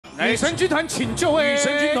女神军团请就位。女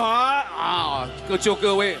神军团啊，各就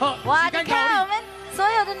各位。哇，你看我们所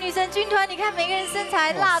有的女神军团，你看每个人身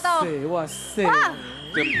材辣到，哇塞！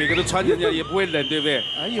这每个都穿人家也不会冷，对不对？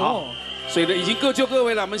哎呦，所以呢，已经各就各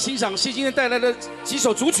位了。我们欣赏谢金燕带来的几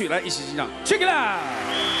首主曲，来一起欣赏。Check it out！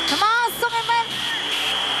 Come on， 送给你们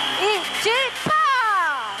一起吧，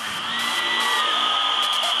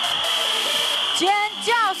尖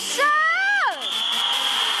叫声！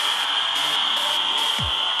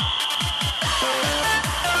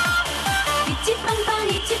一起棒棒，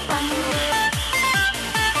一起棒，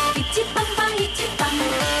一起棒棒，一起棒，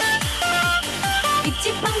一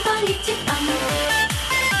起棒棒，一起棒，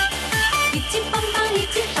一起棒棒，一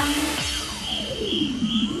起棒。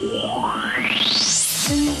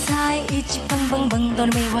身材一起棒棒棒到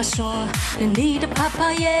你没话说，连你的爸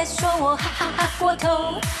爸也说我哈哈哈过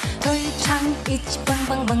头。腿长一起棒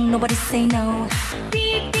棒棒 ，Nobody say no。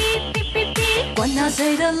哔哔哔哔哔，管他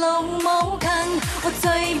谁的龙眸看我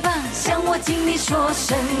最棒，向我经理说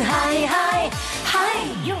声嗨嗨嗨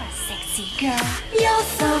 ，You're a sexy girl， You're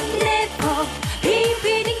so nipple， 屁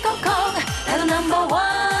屁顶空空，来到 number one，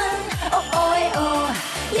 哦哦哎哦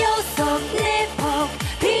 ，You're so nipple，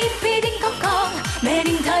 屁屁顶空空。Made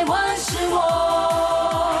in 台湾是我，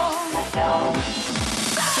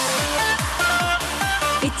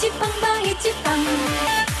一起棒棒，一起棒，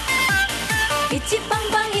一起棒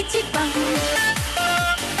棒，一起棒，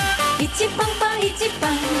一起棒棒，一起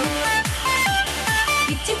棒，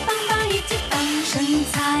一起棒棒，一起棒，身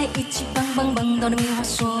材一起棒棒棒到你没话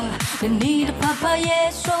说，连你的爸爸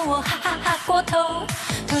也说我哈哈哈过头，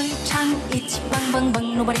腿长一起棒棒棒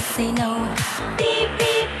 ，Nobody say no， 哔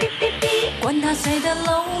哔哔哔哔。管他谁的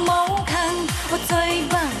龙眸看我最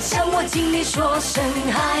棒，向我经理说声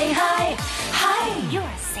嗨嗨嗨 ，You're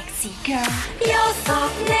a sexy girl， You're so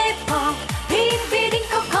nipple， 屁屁顶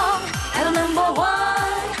空空，来到 number one，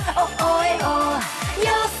 哦哦哎哦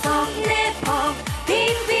 ，You're so nipple，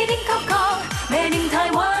 屁屁顶空空，Made in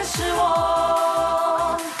台湾是我。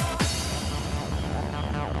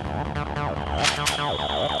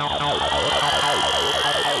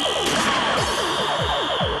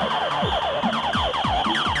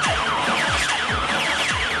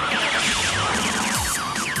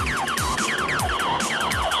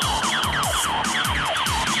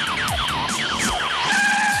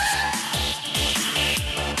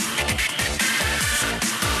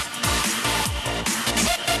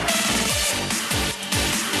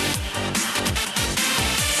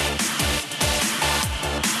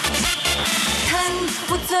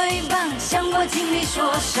我最棒，向我经理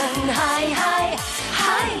说声嗨嗨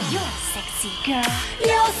嗨 ，You're a sexy girl，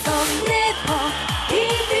 You're so nipple。